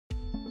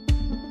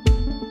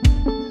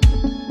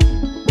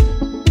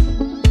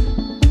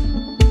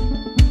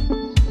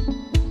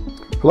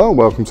Hello and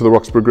welcome to the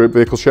Roxburghe Group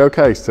Vehicle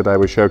Showcase. Today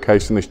we're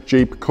showcasing this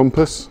Jeep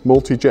Compass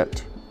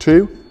Multijet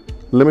 2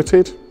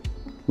 Limited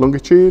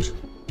Longitude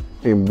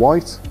in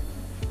white.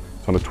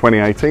 It's on a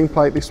 2018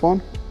 plate, this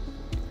one.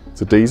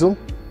 It's a diesel,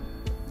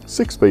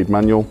 6-speed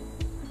manual,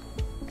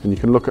 and you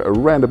can look at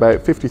around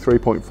about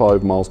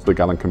 53.5 miles to the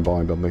gallon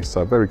combined on this,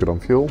 so very good on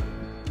fuel.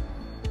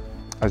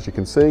 As you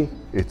can see,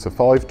 it's a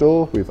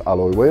 5-door with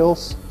alloy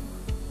wheels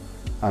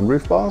and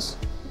roof bars.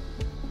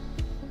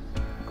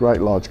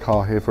 Great large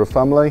car here for a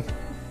family.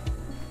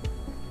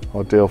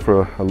 Ideal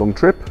for a long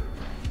trip.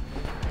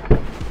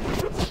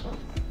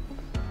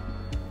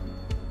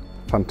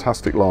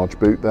 Fantastic large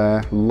boot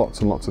there, lots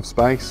and lots of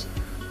space,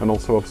 and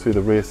also obviously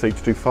the rear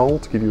seats do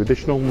fold to give you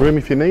additional room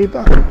if you need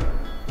that.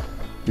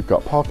 You've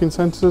got parking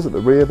sensors at the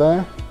rear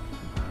there.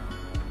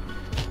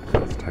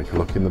 Let's take a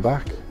look in the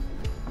back.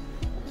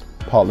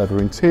 Part leather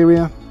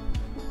interior.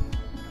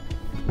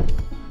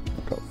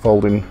 Got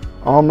folding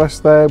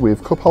armrest there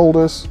with cup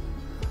holders.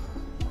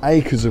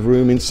 Acres of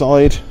room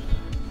inside.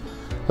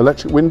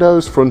 Electric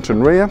windows, front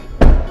and rear.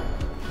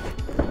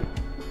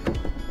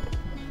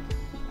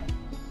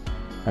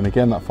 And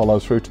again, that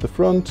follows through to the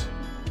front.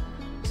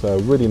 So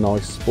really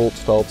nice sport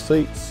styled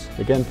seats.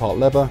 Again, part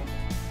leather.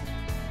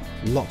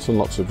 Lots and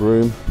lots of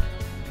room.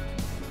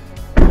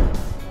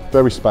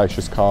 Very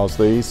spacious cars,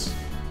 these.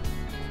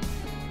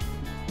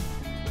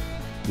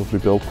 Lovely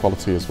build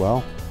quality as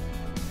well.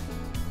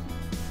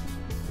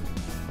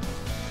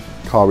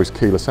 Car is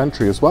keyless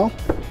entry as well.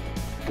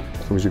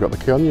 As soon as you've got the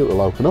key on you, it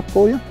will open up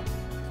for you.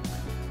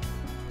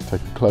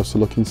 Take a closer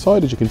look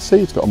inside. As you can see,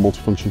 it's got a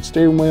multifunction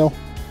steering wheel,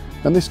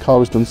 and this car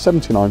has done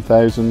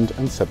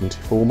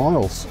 79,074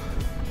 miles.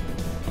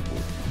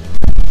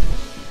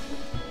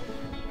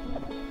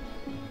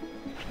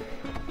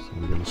 So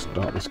we're going to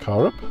start this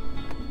car up.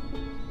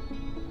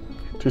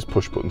 It is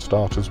push button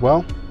start as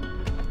well.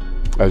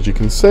 As you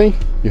can see,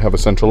 you have a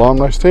central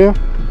armrest here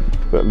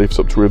that lifts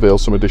up to reveal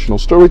some additional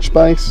storage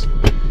space.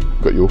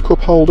 You've got your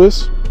cup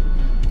holders,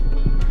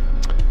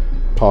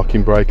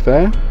 parking brake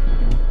there,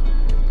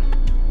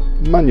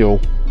 manual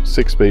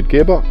 6-speed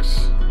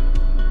gearbox,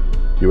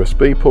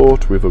 USB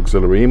port with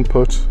auxiliary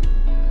input,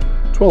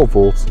 12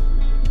 volt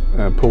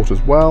port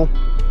as well.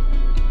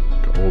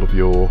 Got all of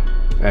your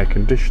air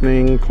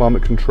conditioning,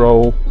 climate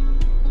control.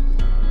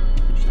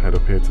 Just head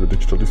up here to the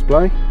digital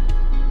display.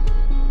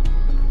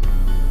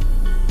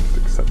 Just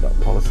accept that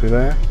policy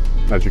there.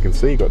 As you can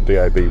see, you've got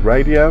DAB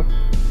radio.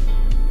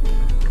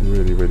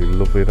 Really, really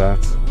lovely that.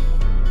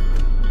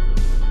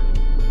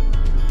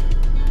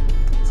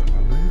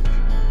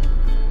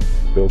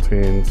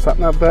 Built-in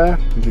sat-nav there,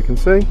 as you can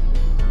see.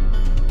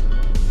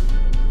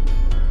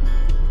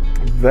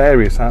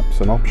 Various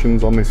apps and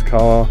options on this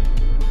car.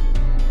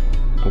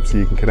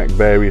 Obviously you can connect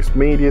various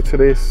media to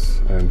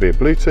this via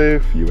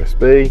Bluetooth,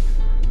 USB.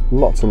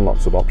 Lots and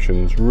lots of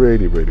options.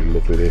 Really, really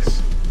lovely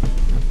this.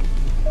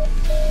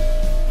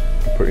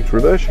 Put it into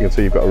reverse, you can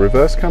see you've got a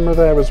reverse camera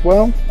there as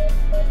well,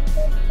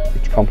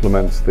 which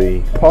complements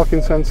the parking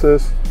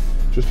sensors.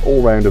 Just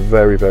all round a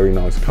very, very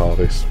nice car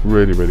this.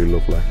 Really, really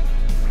lovely.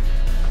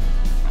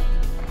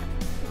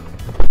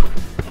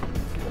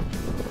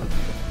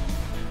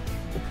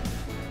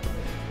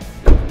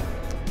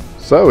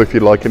 So if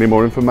you'd like any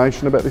more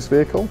information about this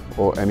vehicle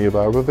or any of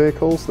our other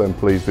vehicles, then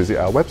please visit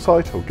our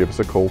website or give us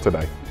a call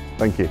today.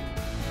 Thank you.